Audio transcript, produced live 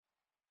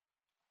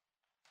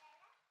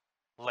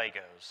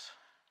Legos.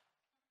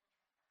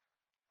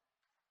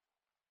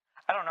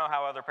 I don't know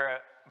how other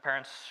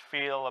parents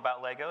feel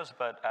about Legos,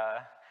 but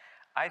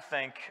I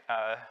think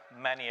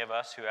many of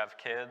us who have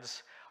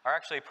kids are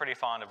actually pretty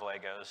fond of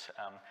Legos.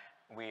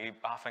 We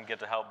often get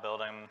to help build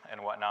them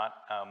and whatnot.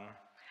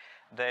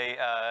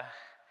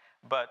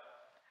 But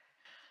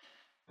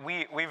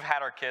we've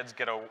had our kids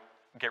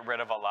get rid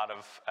of a lot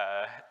of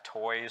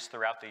toys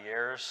throughout the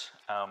years,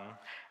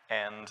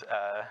 and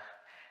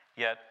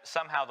yet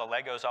somehow the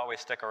Legos always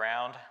stick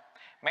around,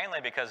 mainly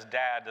because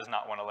Dad does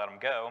not want to let them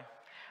go.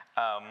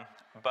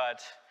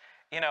 But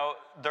you know,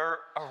 they're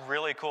a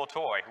really cool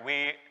toy.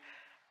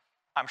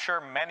 I'm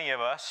sure many of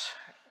us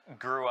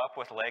grew up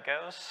with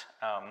Legos.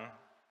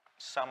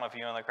 Some of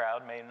you in the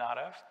crowd may not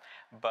have,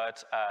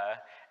 but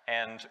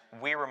and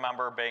we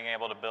remember being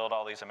able to build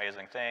all these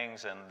amazing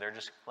things, and they're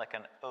just like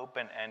an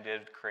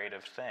open-ended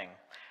creative thing.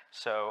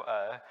 So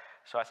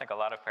I think a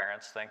lot of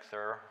parents think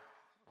they're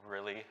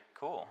really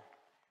cool.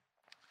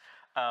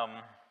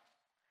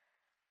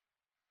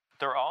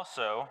 They're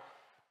also,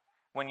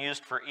 when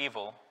used for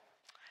evil,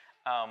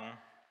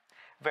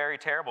 very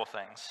terrible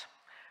things.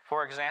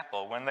 For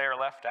example, when they are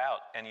left out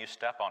and you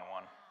step on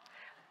one.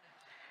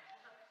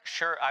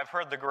 Sure, I've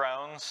heard the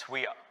groans.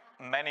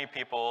 Many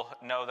people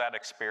know that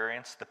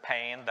experience, the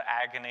pain, the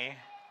agony,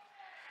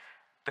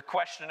 the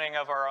questioning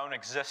of our own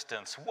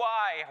existence.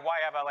 Why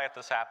have I let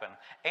this happen?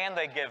 And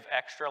they give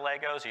extra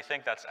Legos. You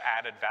think that's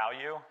added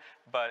value,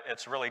 but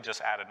it's really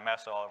just added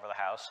mess all over the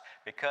house,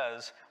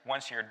 because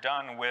once you're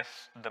done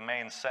with the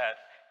main set,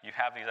 you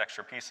have these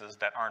extra pieces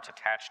that aren't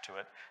attached to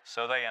it,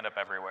 so they end up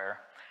everywhere.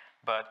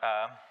 But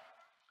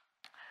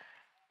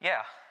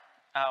yeah,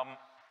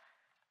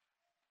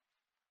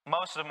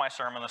 most of my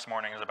sermon this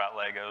morning is about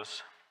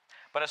Legos.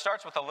 But it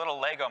starts with a little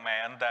Lego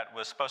man that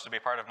was supposed to be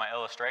part of my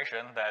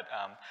illustration that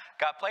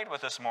got played with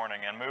this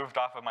morning and moved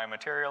off of my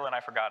material, and I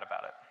forgot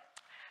about it.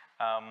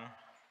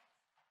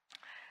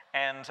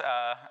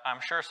 I'm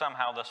sure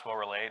somehow this will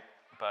relate,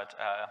 but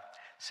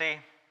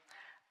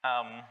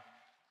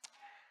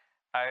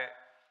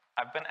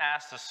I've been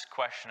asked this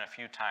question a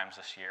few times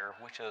this year,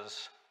 which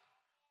is,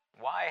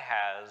 why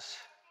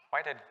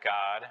did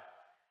God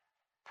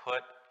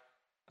put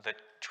the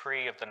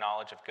tree of the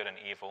knowledge of good and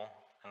evil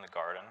in the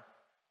garden?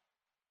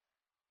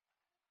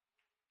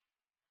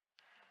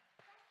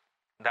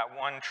 That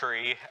one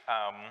tree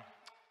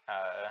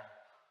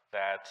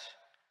that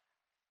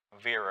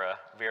Vera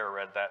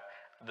read, that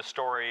the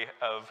story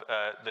of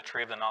the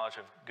tree of the knowledge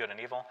of good and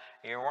evil,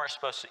 you weren't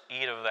supposed to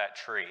eat of that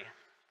tree.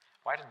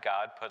 Why did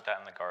God put that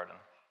in the garden?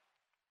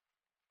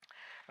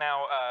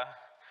 Now,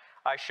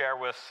 I share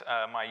with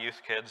my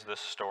youth kids this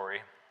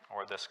story,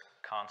 or this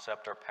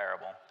concept or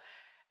parable,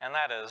 and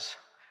that is,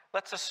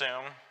 let's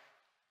assume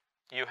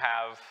you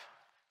have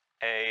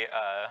a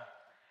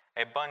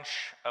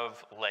bunch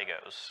of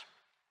Legos,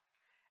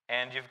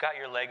 and you've got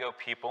your Lego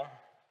people,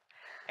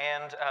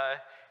 and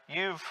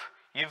you've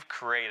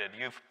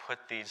put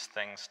these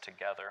things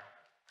together,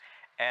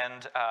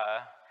 and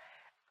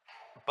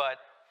but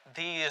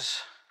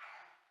these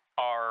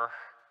are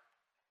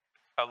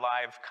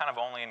alive kind of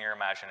only in your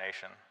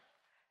imagination.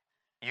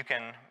 You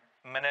can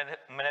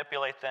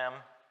manipulate them,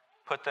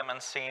 put them in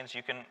scenes,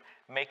 you can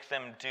make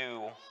them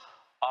do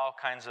all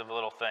kinds of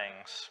little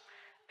things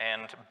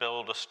and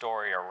build a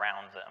story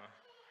around them.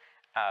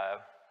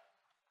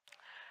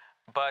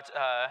 But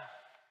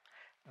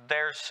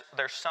there's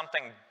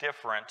something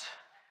different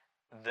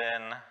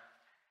than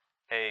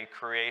a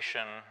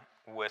creation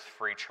with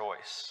free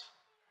choice.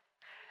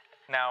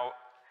 Now,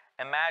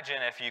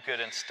 imagine if you could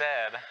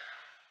instead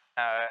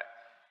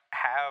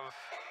have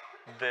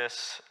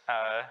this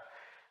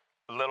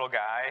little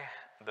guy,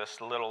 this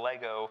little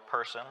Lego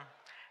person,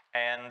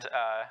 and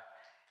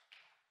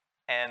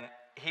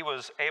he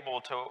was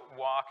able to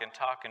walk and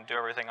talk and do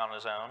everything on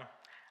his own.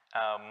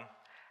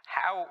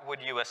 How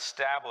would you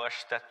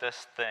establish that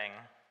this thing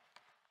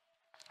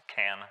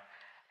can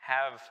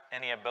have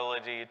any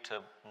ability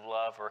to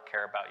love or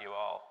care about you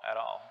all at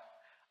all?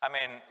 I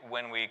mean,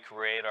 when we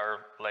create our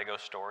Lego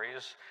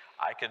stories,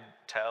 I could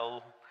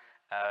tell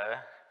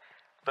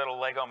little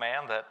Lego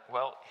man that,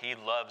 well, he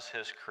loves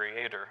his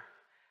creator.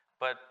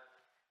 But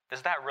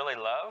is that really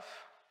love?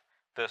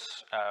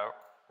 This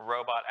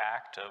robot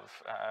act of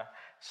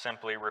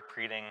simply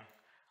repeating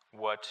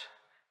what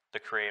the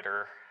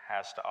creator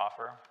has to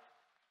offer?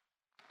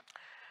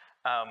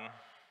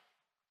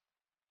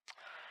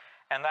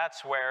 And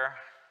that's where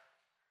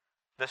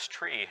this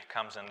tree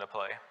comes into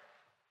play.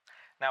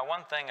 Now,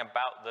 one thing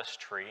about this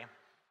tree,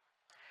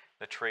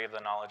 the tree of the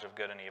knowledge of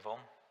good and evil,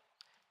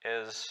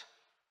 is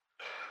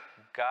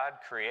God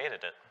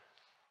created it.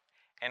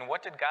 And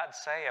what did God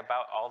say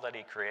about all that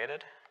he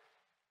created?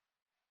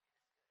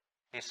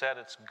 He said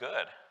it's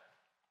good.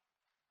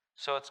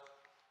 So it's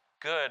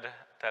good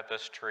that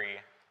this tree,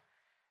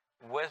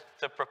 with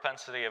the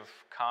propensity of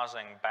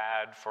causing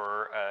bad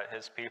for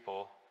his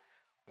people,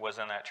 was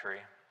in that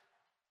tree.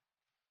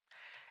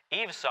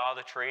 Eve saw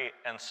the tree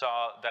and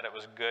saw that it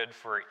was good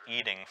for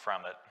eating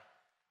from it.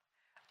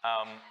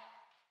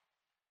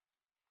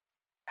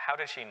 How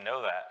did she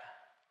know that?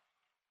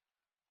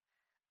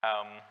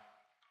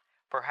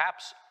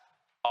 Perhaps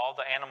all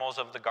the animals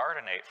of the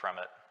garden ate from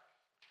it.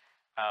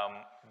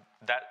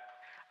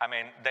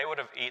 They would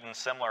have eaten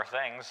similar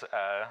things.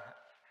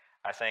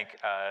 I think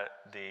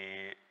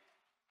the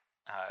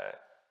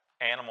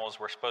animals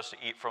were supposed to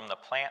eat from the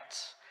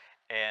plants,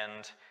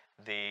 and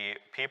the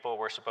people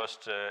were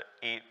supposed to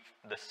eat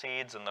the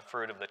seeds and the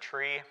fruit of the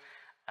tree.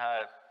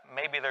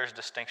 Maybe there's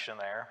distinction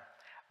there,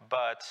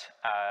 but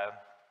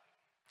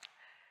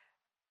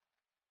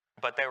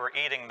they were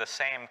eating the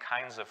same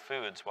kinds of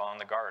foods while in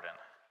the garden,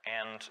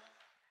 and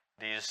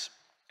these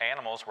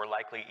animals were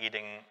likely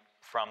eating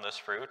from this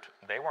fruit.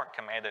 They weren't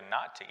commanded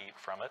not to eat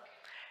from it,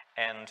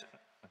 and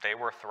they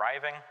were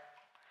thriving,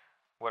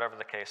 whatever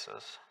the case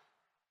is.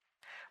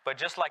 But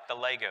just like the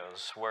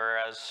Legos,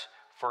 whereas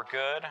for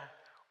good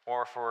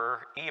or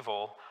for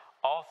evil,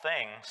 all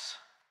things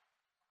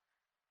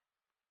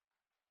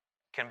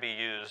can be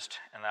used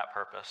in that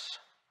purpose.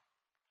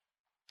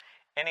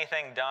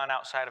 Anything done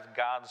outside of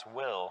God's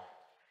will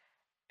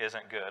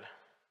isn't good.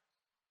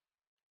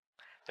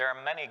 There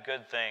are many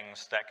good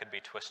things that could be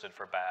twisted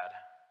for bad.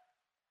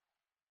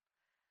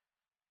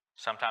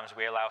 Sometimes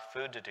we allow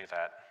food to do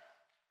that.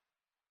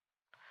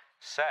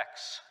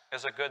 Sex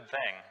is a good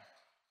thing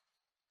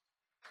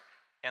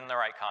in the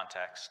right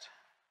context.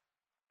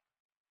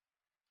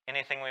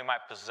 Anything we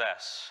might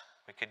possess,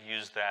 we could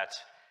use that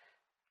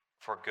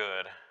for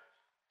good,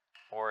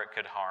 or it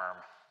could harm.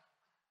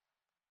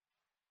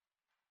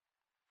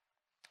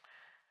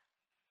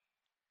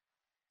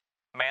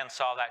 Man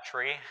saw that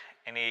tree,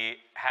 and he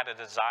had a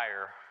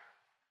desire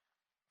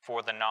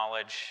for the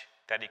knowledge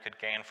that he could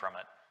gain from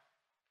it.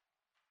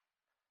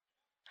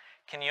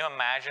 Can you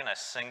imagine a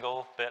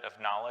single bit of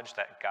knowledge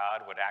that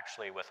God would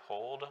actually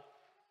withhold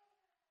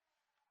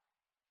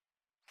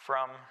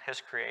from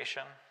his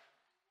creation?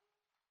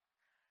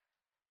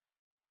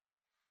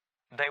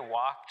 They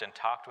walked and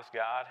talked with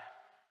God.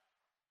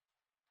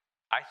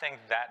 I think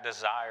that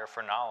desire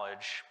for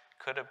knowledge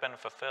could have been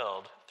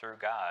fulfilled through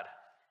God.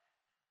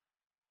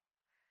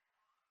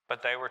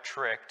 But they were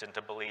tricked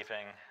into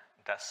believing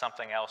that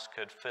something else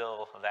could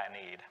fill that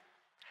need.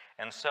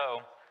 And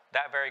so,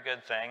 that very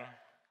good thing,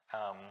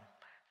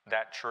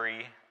 that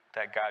tree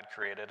that God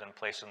created and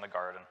placed in the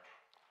garden,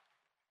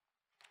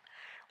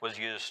 was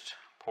used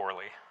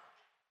poorly.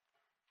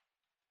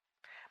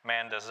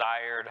 Man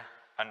desired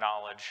a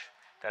knowledge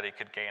that he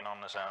could gain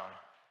on his own.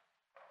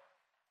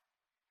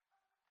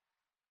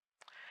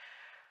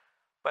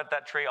 But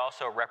that tree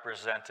also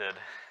represented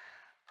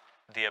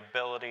the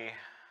ability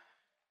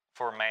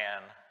for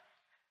man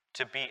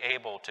to be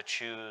able to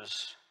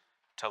choose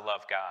to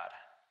love God.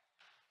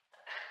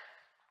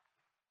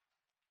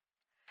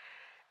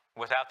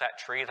 Without that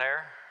tree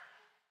there,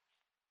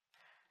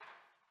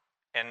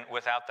 and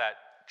without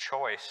that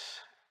choice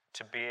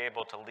to be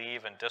able to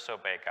leave and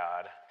disobey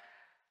God,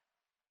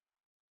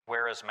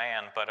 where is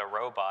man but a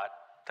robot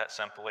that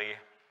simply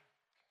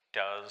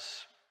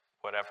does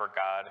whatever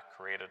God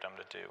created him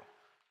to do?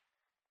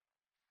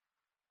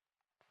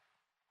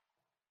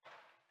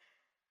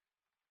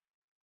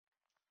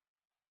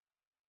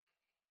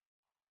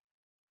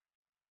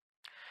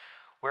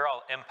 We're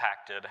all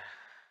impacted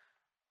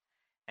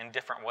in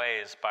different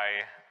ways by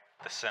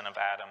the sin of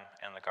Adam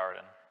in the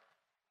garden.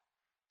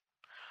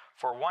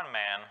 For one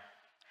man,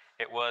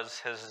 it was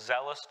his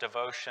zealous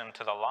devotion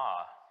to the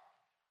law,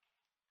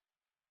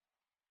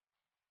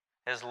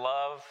 his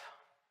love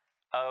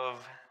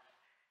of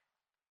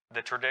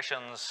the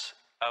traditions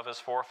of his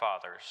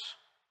forefathers.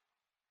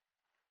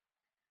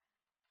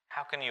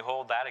 How can you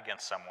hold that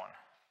against someone?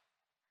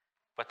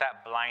 But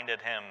that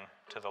blinded him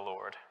to the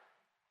Lord.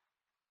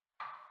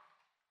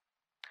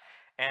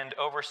 And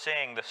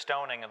overseeing the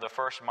stoning of the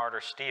first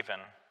martyr, Stephen,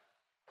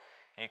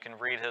 you can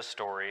read his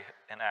story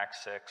in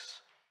Acts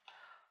 6,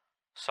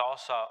 Saul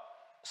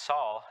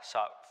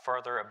sought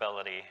further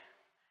ability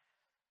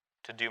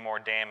to do more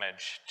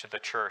damage to the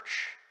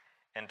church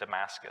in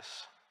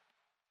Damascus.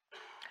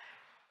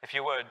 If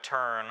you would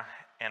turn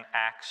in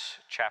Acts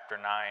chapter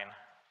 9,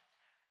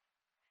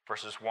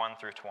 verses 1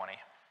 through 20.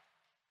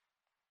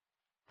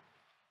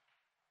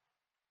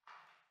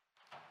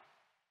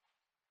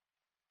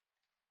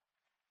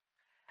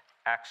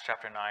 Acts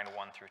chapter 9,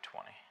 1 through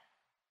 20.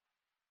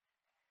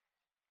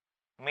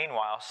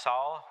 Meanwhile,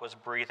 Saul was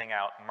breathing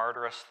out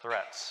murderous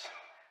threats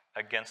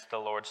against the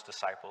Lord's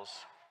disciples.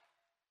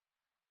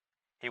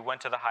 He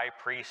went to the high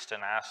priest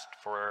and asked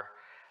for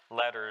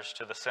letters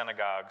to the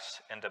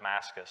synagogues in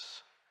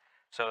Damascus,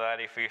 so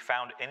that if he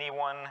found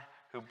anyone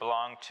who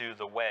belonged to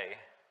the way,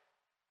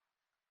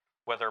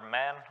 whether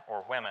men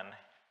or women,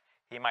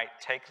 he might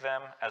take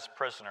them as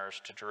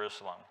prisoners to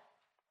Jerusalem.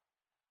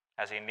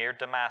 As he neared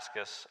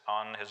Damascus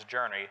on his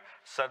journey,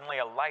 suddenly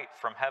a light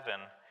from heaven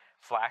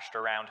flashed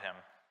around him.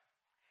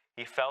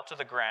 He fell to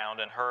the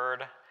ground and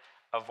heard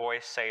a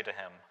voice say to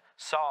him,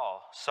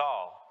 "Saul,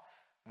 Saul,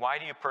 why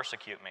do you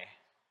persecute me?"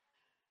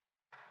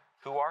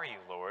 "Who are you,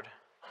 Lord?"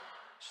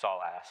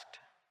 Saul asked.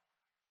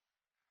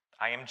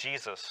 "I am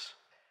Jesus,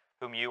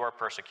 whom you are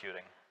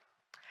persecuting,"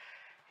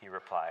 he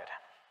replied.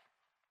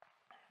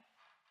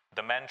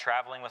 The men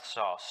traveling with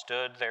Saul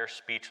stood there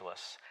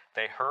speechless.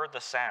 They heard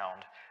the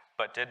sound,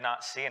 but did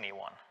not see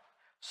anyone.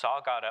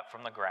 Saul got up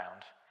from the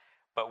ground,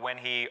 but when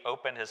he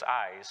opened his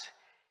eyes,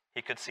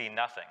 he could see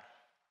nothing.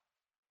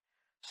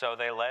 So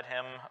they led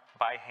him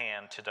by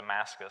hand to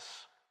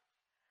Damascus.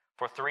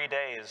 For 3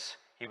 days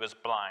he was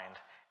blind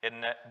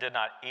and did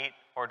not eat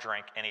or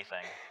drink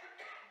anything.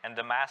 In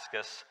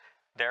Damascus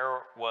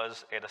there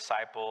was a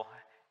disciple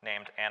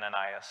named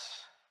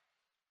Ananias.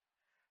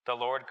 The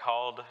Lord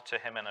called to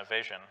him in a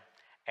vision,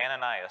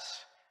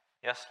 "Ananias."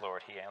 "Yes,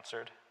 Lord," he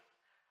answered.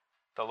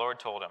 The Lord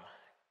told him,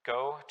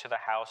 "Go to the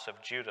house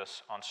of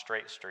Judas on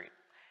Straight Street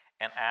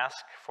and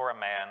ask for a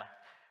man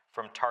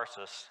from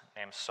Tarsus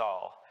named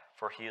Saul,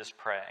 for he is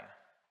praying.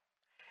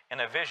 In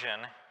a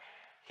vision,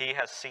 he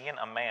has seen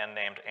a man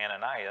named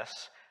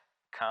Ananias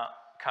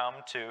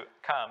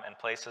come and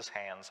place his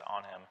hands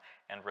on him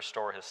and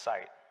restore his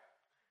sight."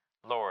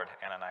 "Lord,"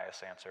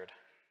 Ananias answered,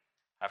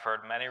 "I've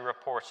heard many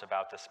reports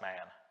about this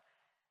man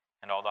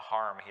and all the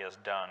harm he has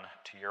done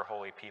to your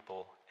holy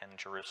people in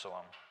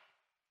Jerusalem.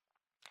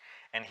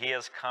 And he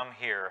has come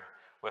here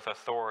with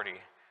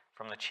authority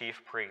from the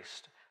chief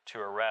priest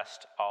to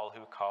arrest all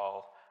who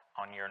call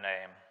on your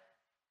name."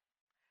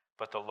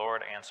 But the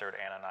Lord answered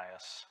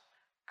Ananias,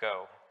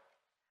 "Go.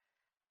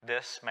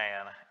 This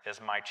man is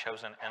my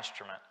chosen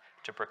instrument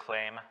to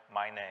proclaim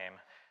my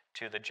name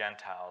to the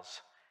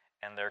Gentiles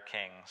and their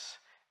kings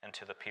and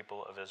to the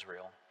people of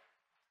Israel.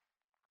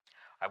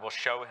 I will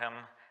show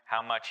him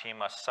how much he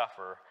must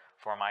suffer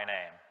for my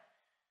name."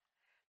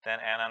 Then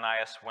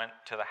Ananias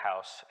went to the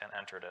house and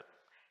entered it.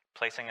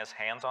 Placing his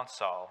hands on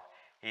Saul,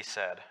 he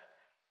said,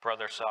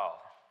 "Brother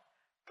Saul,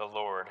 the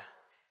Lord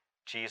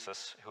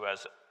Jesus, who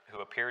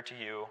appeared to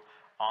you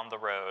on the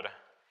road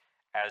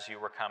as you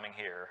were coming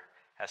here,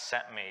 has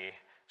sent me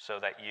so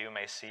that you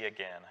may see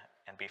again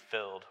and be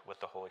filled with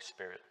the Holy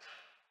Spirit."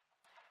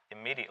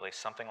 Immediately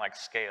something like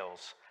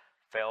scales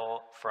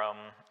fell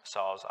from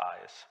Saul's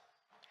eyes,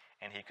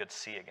 and he could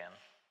see again.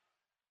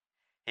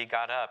 He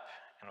got up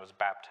and was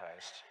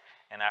baptized,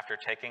 and after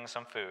taking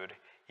some food,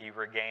 he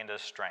regained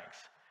his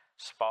strength.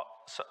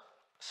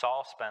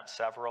 Saul spent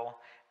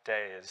several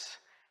days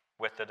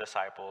with the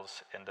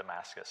disciples in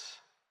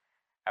Damascus.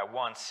 At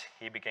once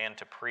he began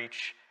to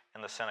preach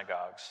in the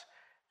synagogues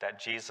that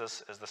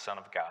Jesus is the Son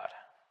of God.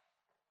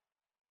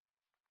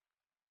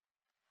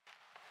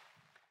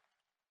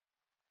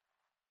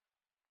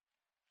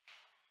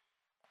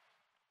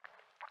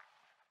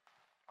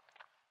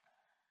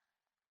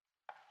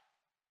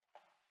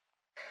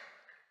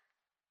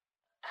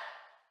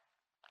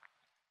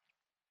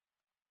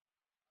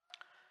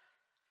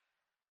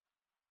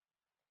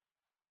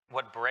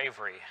 What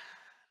bravery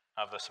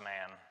of this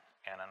man,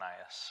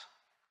 Ananias.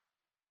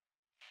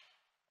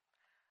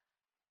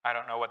 I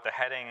don't know what the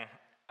heading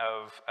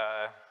of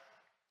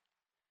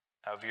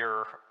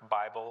your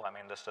Bible, I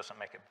mean, this doesn't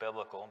make it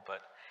biblical,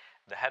 but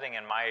the heading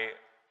in my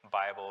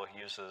Bible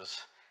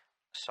uses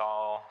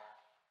Saul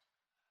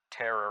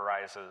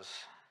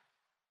terrorizes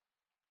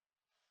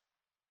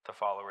the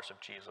followers of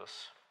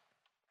Jesus.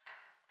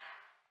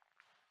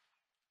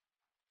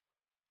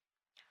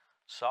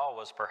 Saul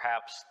was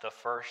perhaps the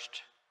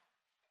first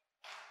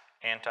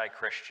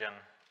anti-Christian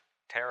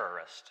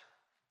terrorist.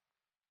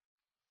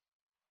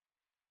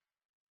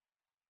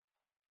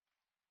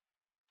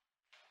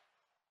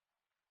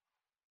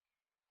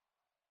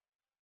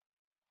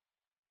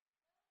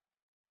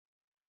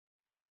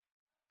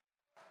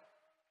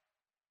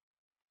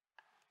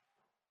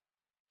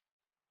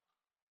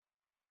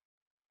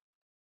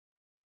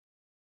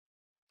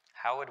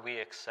 How would we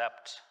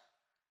accept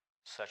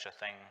such a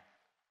thing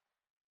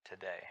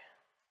today?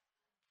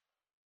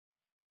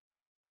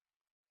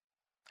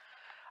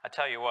 I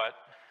tell you what,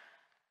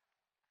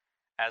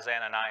 as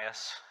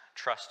Ananias,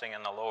 trusting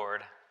in the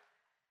Lord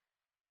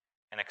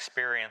and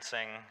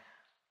experiencing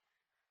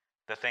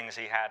the things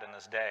he had in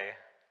his day,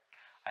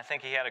 I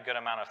think he had a good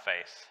amount of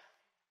faith,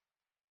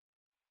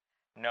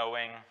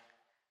 knowing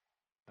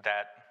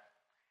that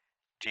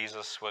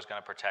Jesus was going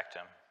to protect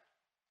him.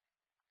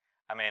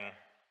 I mean,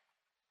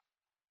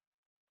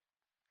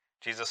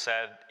 Jesus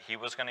said he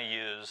was going to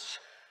use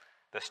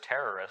this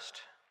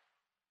terrorist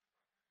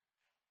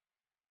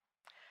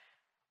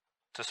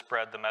to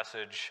spread the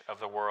message of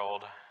the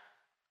world,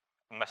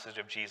 the message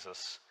of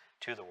Jesus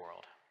to the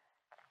world.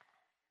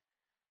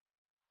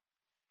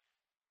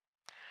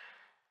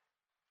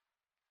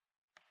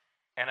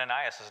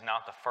 Ananias is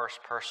not the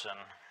first person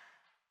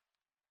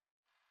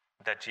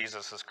that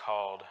Jesus is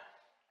called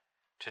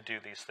to do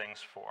these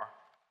things for.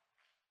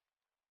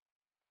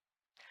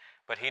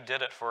 But he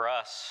did it for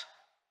us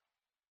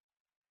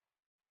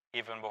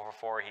even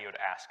before he would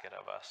ask it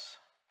of us.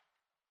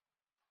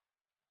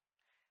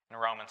 In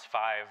Romans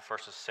 5,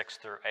 verses 6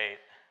 through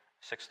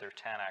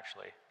 10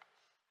 actually,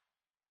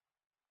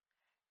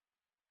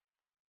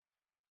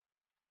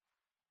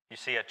 you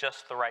see, at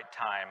just the right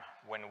time,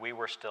 when we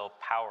were still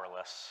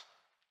powerless,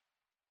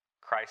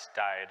 Christ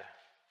died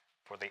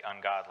for the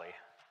ungodly.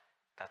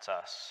 That's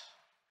us.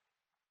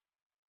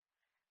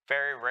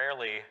 Very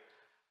rarely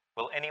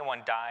Will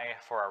anyone die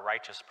for a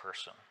righteous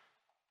person?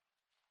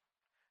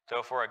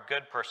 Though for a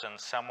good person,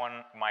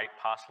 someone might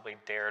possibly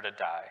dare to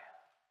die.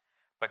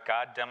 But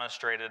God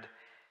demonstrated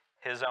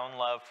his own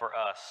love for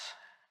us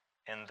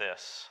in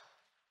this: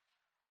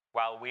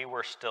 while we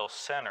were still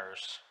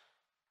sinners,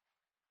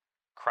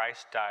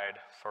 Christ died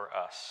for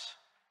us.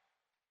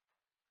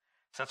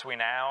 Since we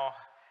now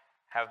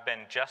have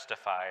been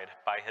justified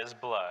by his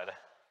blood,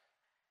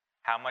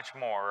 how much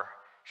more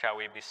shall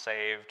we be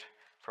saved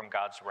from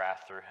God's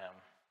wrath through him?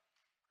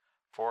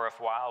 For if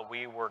while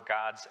we were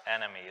God's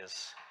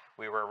enemies,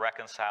 we were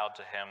reconciled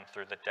to him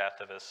through the death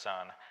of his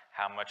Son,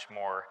 how much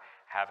more,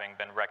 having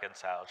been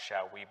reconciled,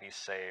 shall we be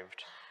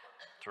saved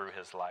through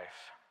his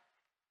life?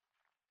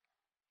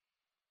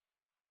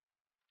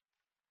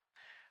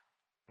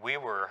 We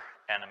were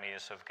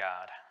enemies of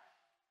God.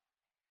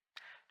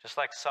 Just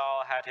like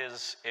Saul had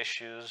his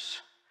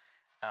issues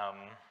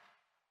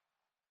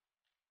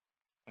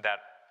that,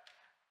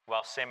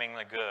 while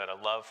seemingly good, a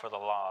love for the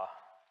law,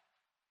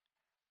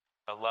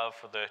 a love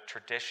for the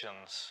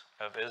traditions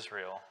of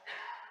Israel,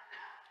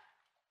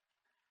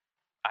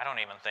 I don't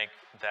even think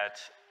that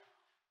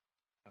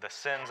the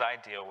sins I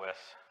deal with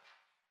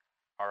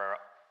are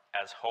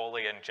as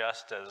holy and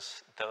just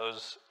as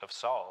those of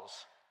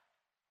Saul's.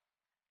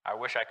 I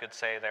wish I could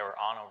say they were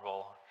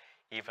honorable,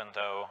 even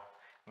though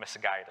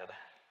misguided.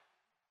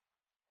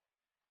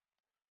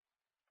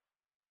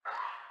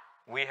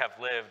 We have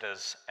lived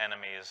as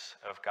enemies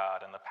of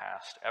God in the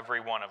past, every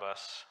one of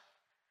us.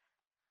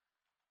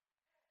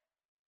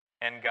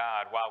 And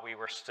God, while we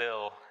were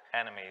still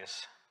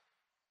enemies,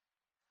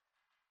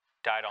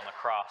 died on the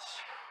cross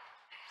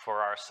for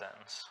our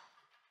sins.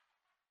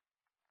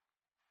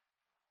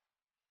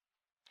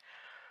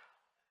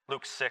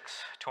 Luke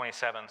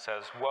 6:27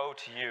 says, "Woe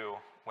to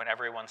you when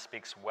everyone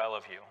speaks well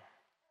of you,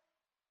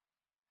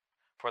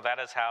 for that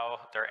is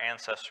how their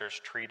ancestors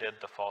treated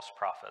the false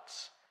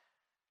prophets.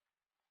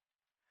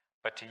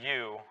 But to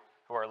you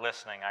who are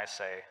listening, I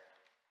say,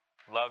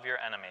 love your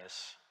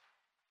enemies.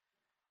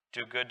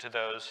 Do good to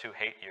those who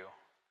hate you.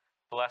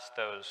 Bless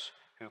those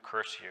who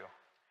curse you.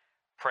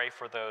 Pray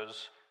for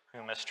those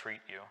who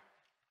mistreat you."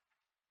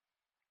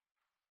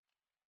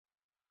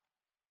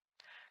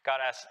 God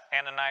asked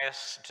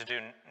Ananias to do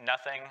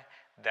nothing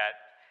that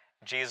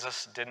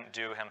Jesus didn't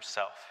do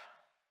himself.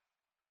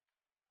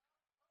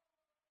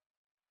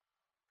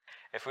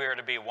 If we are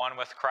to be one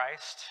with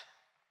Christ,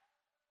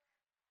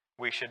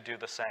 we should do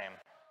the same.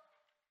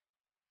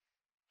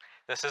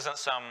 This isn't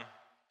some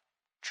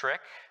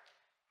trick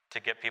to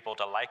get people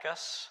to like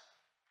us.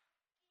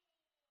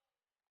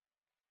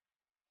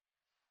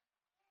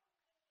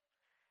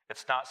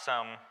 It's not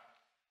some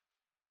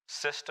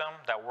system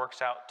that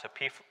works out to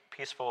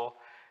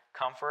peaceful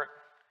comfort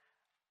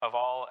of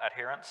all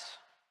adherents.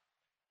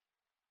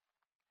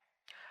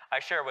 I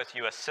share with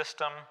you a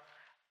system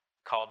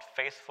called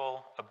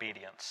faithful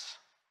obedience.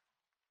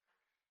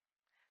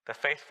 The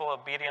faithful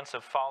obedience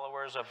of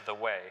followers of the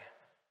way,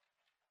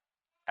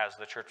 as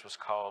the church was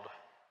called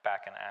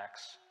back in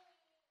Acts.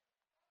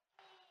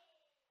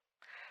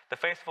 The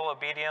faithful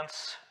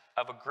obedience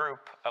of a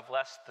group of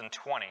less than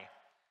 20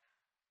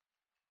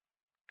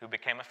 who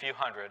became a few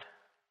hundred,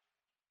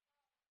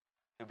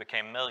 who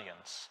became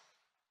millions.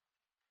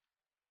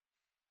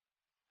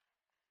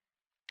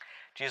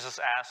 Jesus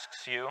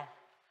asks you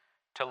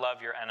to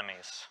love your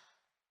enemies,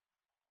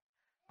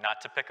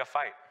 not to pick a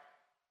fight.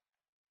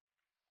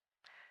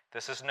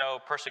 This is no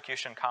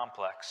persecution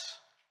complex.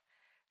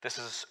 This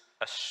is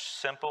a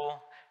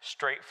simple,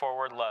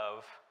 straightforward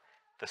love,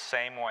 the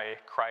same way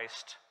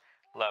Christ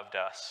loved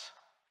us,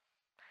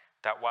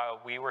 that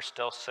while we were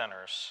still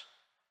sinners,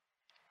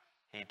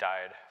 he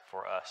died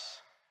for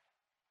us.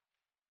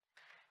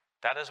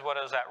 That is what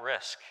is at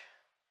risk.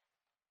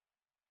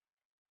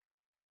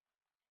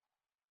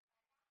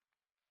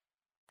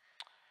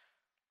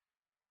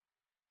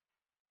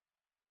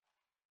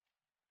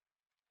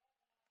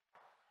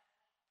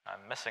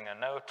 I'm missing a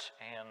note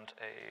and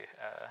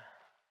a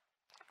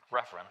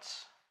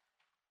reference.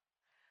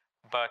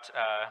 But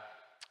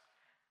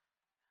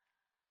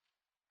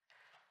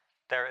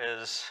there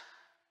is,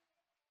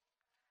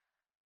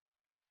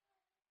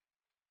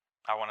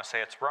 I want to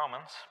say it's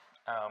Romans,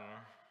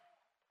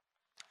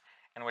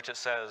 in which it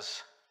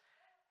says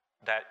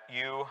that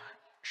you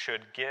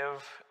should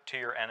give to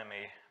your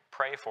enemy,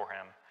 pray for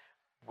him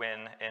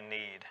when in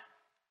need.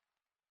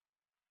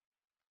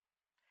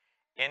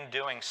 In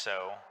doing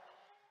so,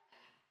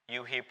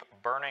 you heap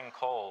burning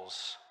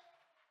coals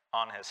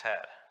on his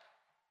head.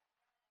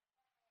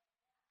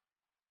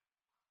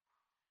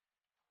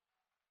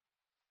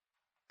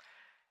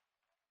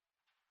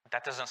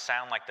 That doesn't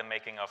sound like the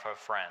making of a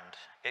friend.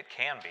 It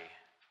can be.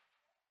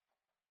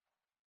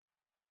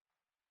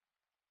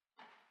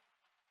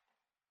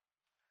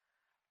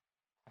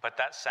 But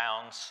that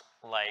sounds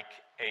like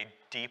a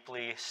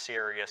deeply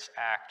serious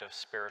act of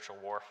spiritual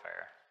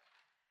warfare,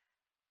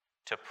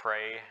 to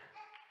pray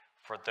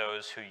for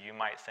those who you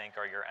might think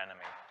are your enemy.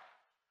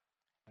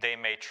 They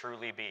may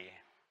truly be.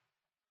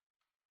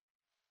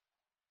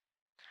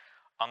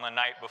 On the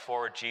night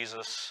before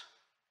Jesus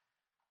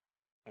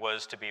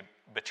was to be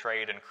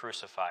betrayed and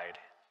crucified,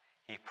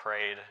 he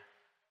prayed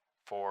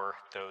for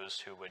those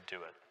who would do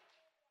it.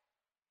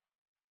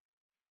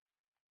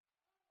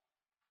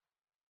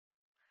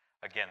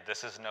 Again,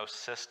 this is no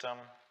system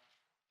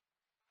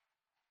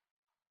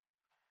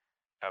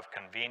of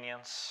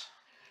convenience,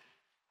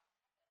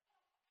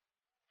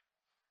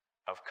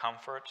 of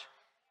comfort.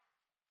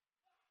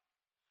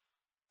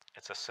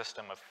 It's a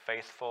system of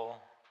faithful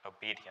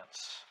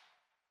obedience.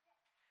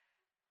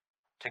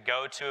 To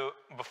go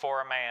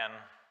before a man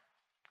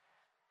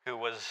who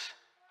was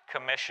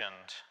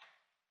commissioned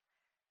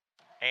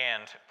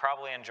and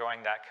probably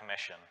enjoying that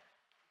commission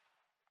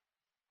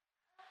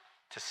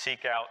to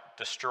seek out,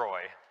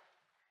 destroy,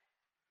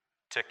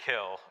 to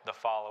kill the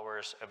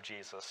followers of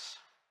Jesus.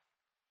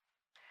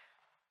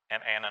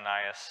 And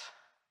Ananias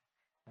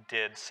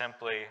did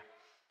simply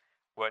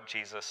what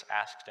Jesus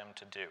asked him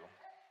to do.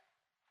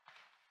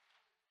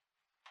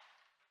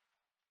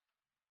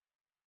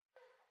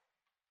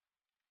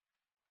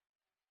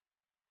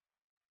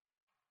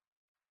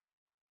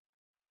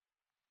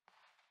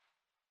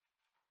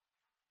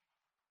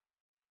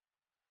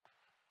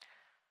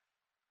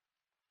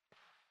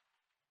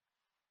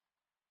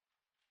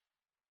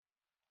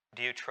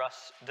 Do you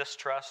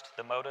distrust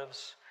the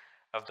motives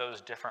of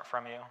those different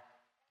from you?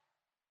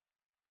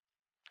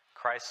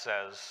 Christ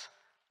says,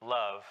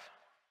 love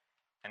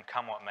and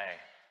come what may.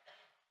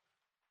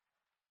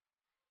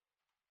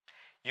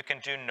 You can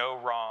do no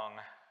wrong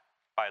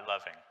by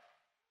loving.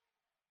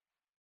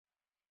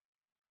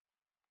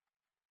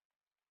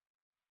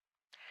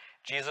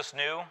 Jesus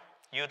knew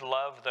you'd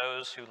love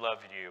those who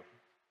loved you.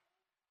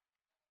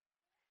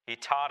 He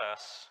taught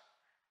us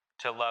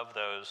to love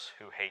those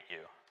who hate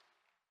you,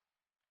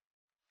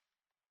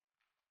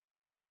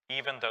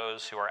 even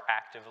those who are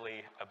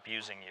actively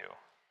abusing you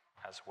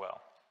as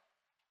well.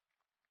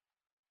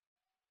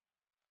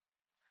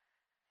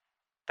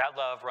 That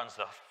love runs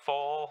the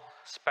full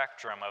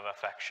spectrum of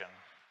affection,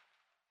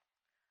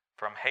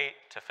 from hate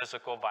to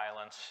physical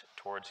violence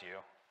towards you,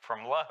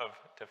 from love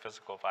to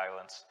physical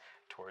violence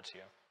towards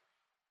you.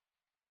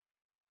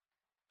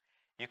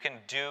 You can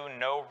do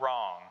no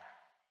wrong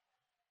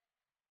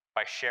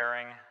by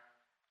sharing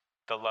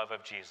the love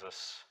of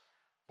Jesus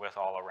with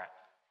all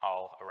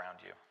around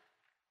you.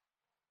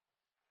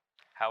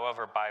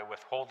 However, by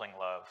withholding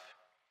love,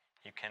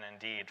 you can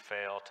indeed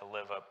fail to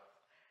live up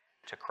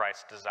to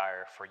Christ's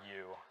desire for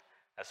you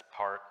as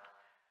part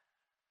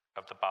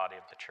of the body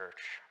of the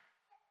church.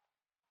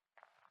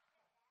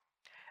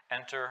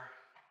 Enter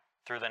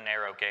through the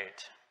narrow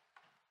gate.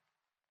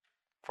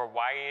 For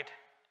wide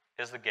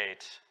is the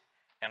gate,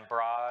 and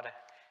broad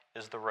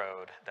is the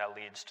road that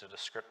leads to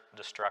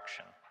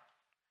destruction,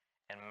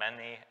 and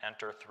many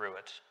enter through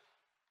it.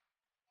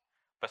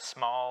 But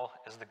small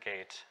is the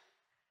gate,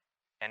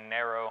 and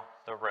narrow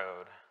the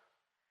road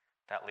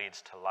that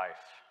leads to life,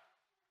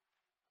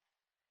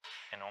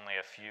 and only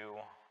a few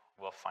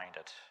will find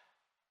it.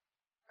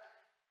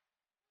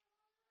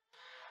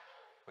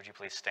 Would you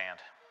please stand?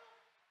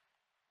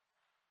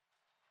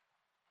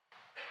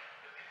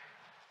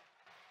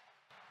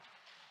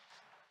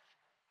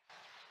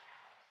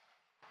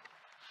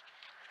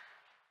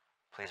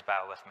 Please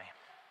bow with me.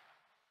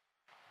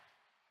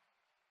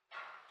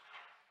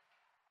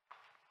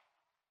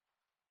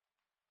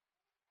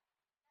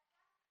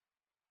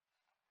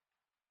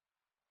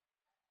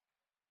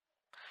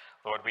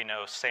 Lord, we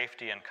know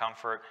safety and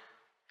comfort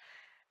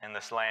in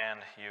this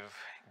land you've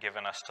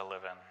given us to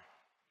live in.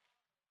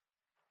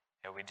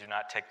 And we do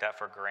not take that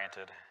for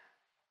granted.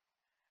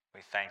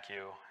 We thank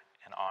you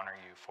and honor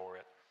you for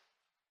it.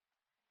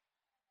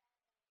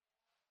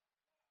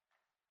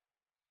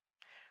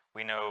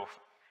 We know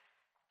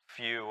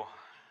few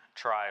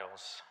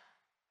trials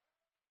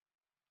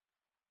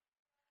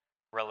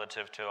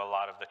relative to a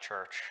lot of the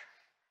church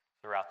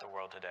throughout the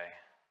world today.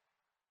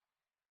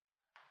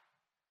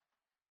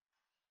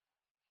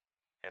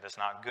 It is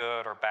not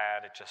good or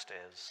bad, it just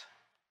is.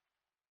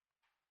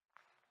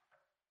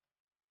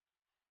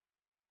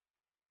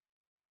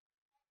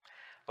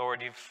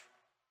 Lord, you've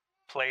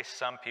placed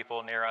some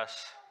people near us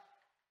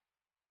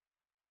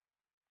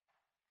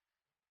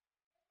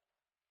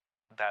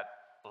that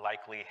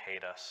likely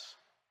hate us.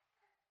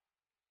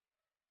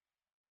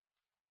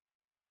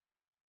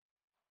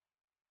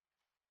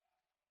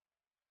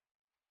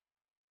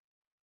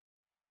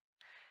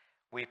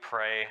 We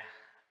pray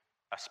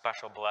a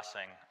special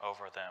blessing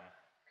over them,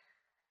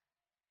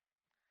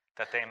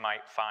 that they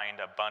might find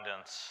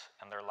abundance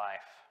in their life,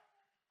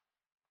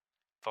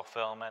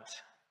 fulfillment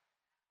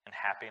and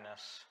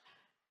happiness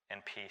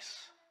and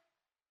peace.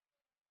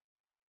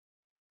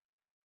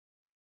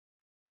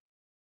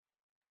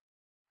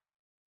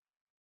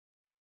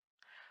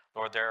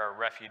 Lord, there are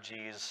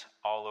refugees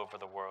all over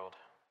the world.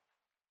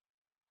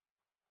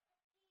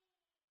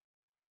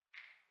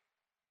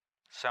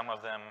 Some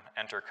of them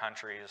enter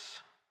countries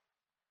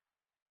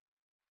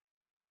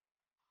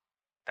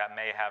that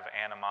may have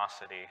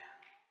animosity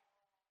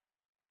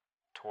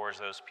towards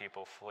those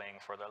people fleeing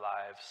for their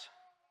lives.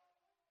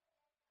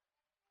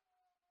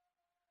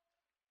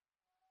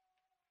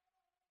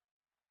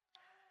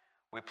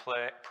 We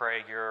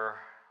pray your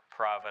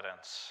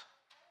providence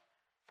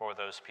for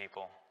those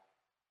people.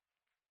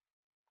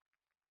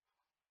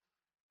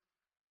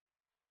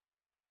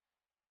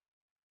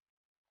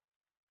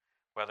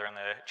 Whether in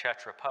the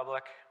Czech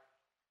Republic,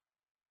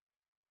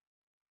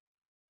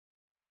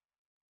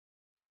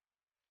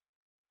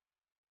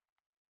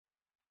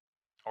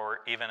 or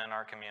even in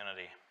our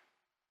community.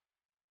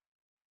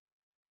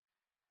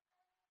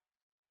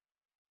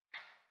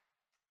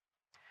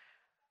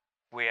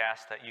 We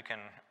ask that you can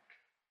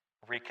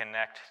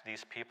reconnect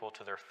these people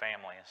to their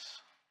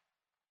families.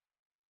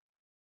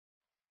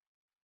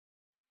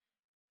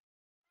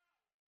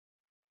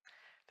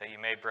 That you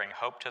may bring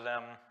hope to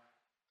them,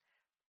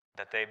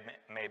 that they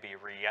may be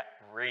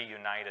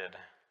reunited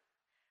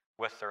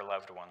with their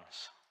loved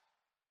ones.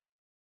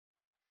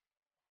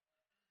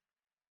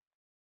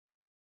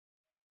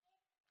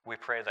 We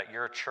pray that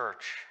your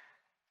church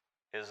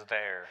is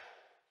there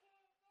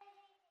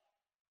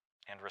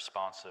and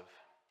responsive.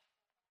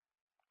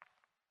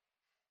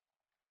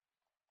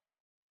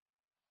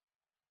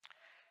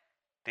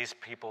 These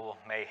people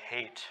may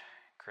hate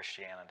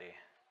Christianity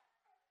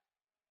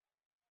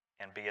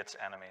and be its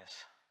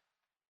enemies,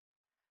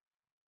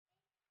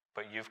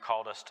 but you've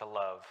called us to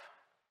love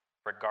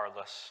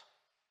regardless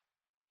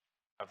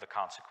of the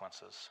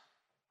consequences.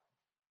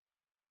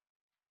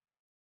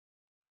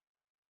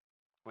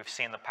 We've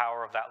seen the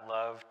power of that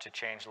love to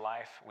change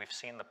life. We've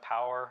seen the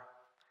power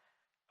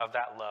of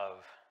that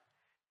love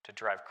to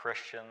drive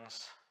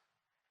Christians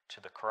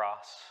to the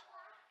cross,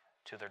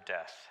 to their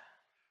death.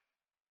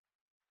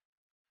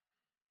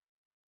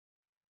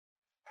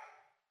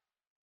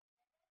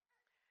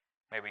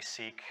 May we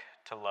seek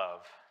to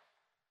love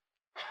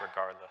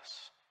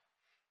regardless.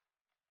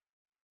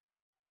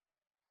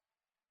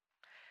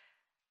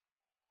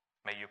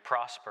 May you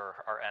prosper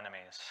our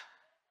enemies.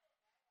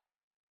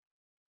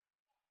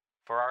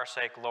 For our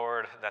sake,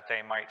 Lord, that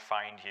they might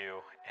find you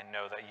and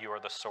know that you are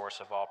the source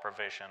of all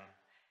provision,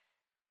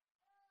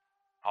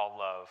 all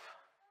love,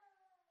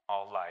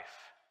 all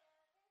life.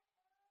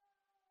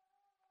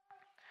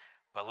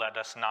 But let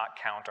us not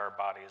count our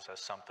bodies as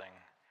something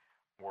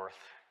worth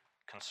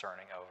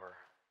concerning over,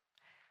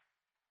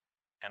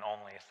 and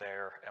only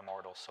their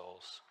immortal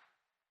souls.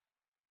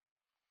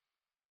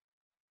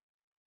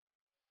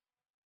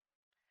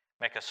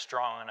 Make us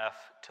strong enough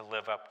to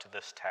live up to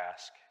this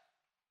task.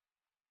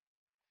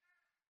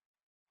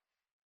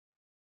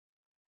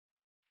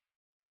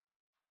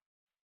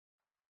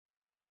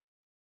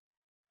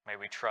 May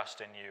we trust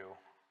in you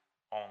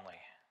only,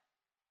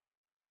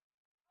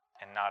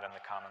 and not in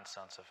the common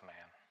sense of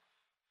man.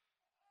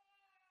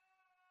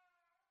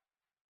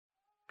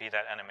 Be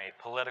that enemy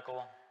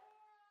political,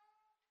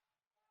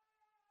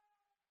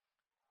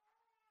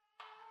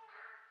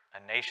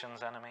 a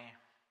nation's enemy,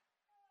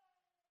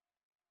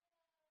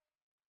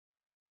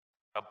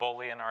 a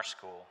bully in our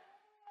school,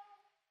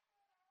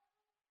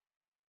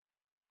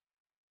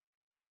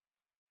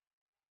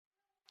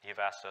 you've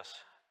asked us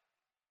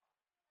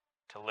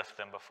to lift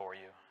them before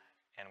you,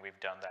 and we've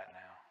done that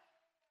now.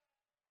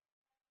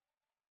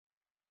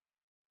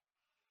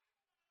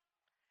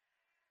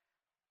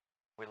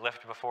 We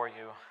lift before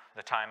you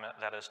the time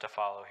that is to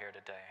follow here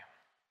today.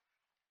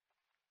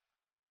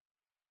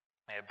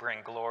 May it bring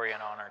glory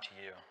and honor to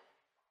you.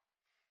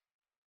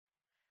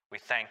 We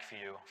thank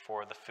you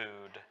for the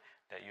food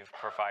that you've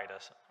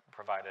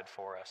provided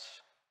for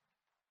us.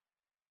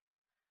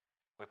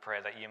 We pray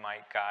that you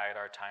might guide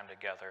our time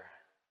together,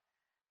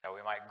 that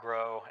we might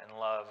grow in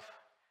love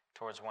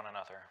towards one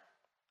another,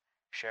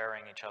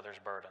 sharing each other's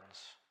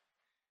burdens,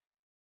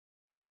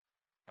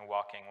 and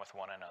walking with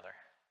one another.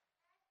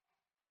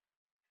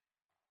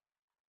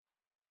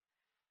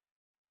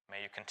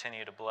 May you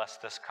continue to bless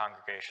this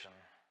congregation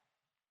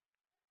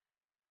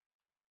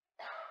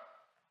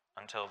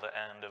until the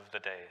end of the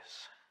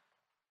days.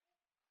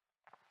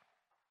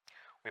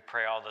 We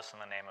pray all this in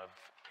the name of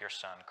your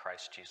Son,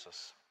 Christ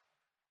Jesus.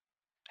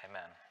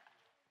 Amen.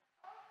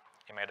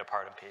 You may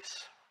depart in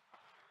peace.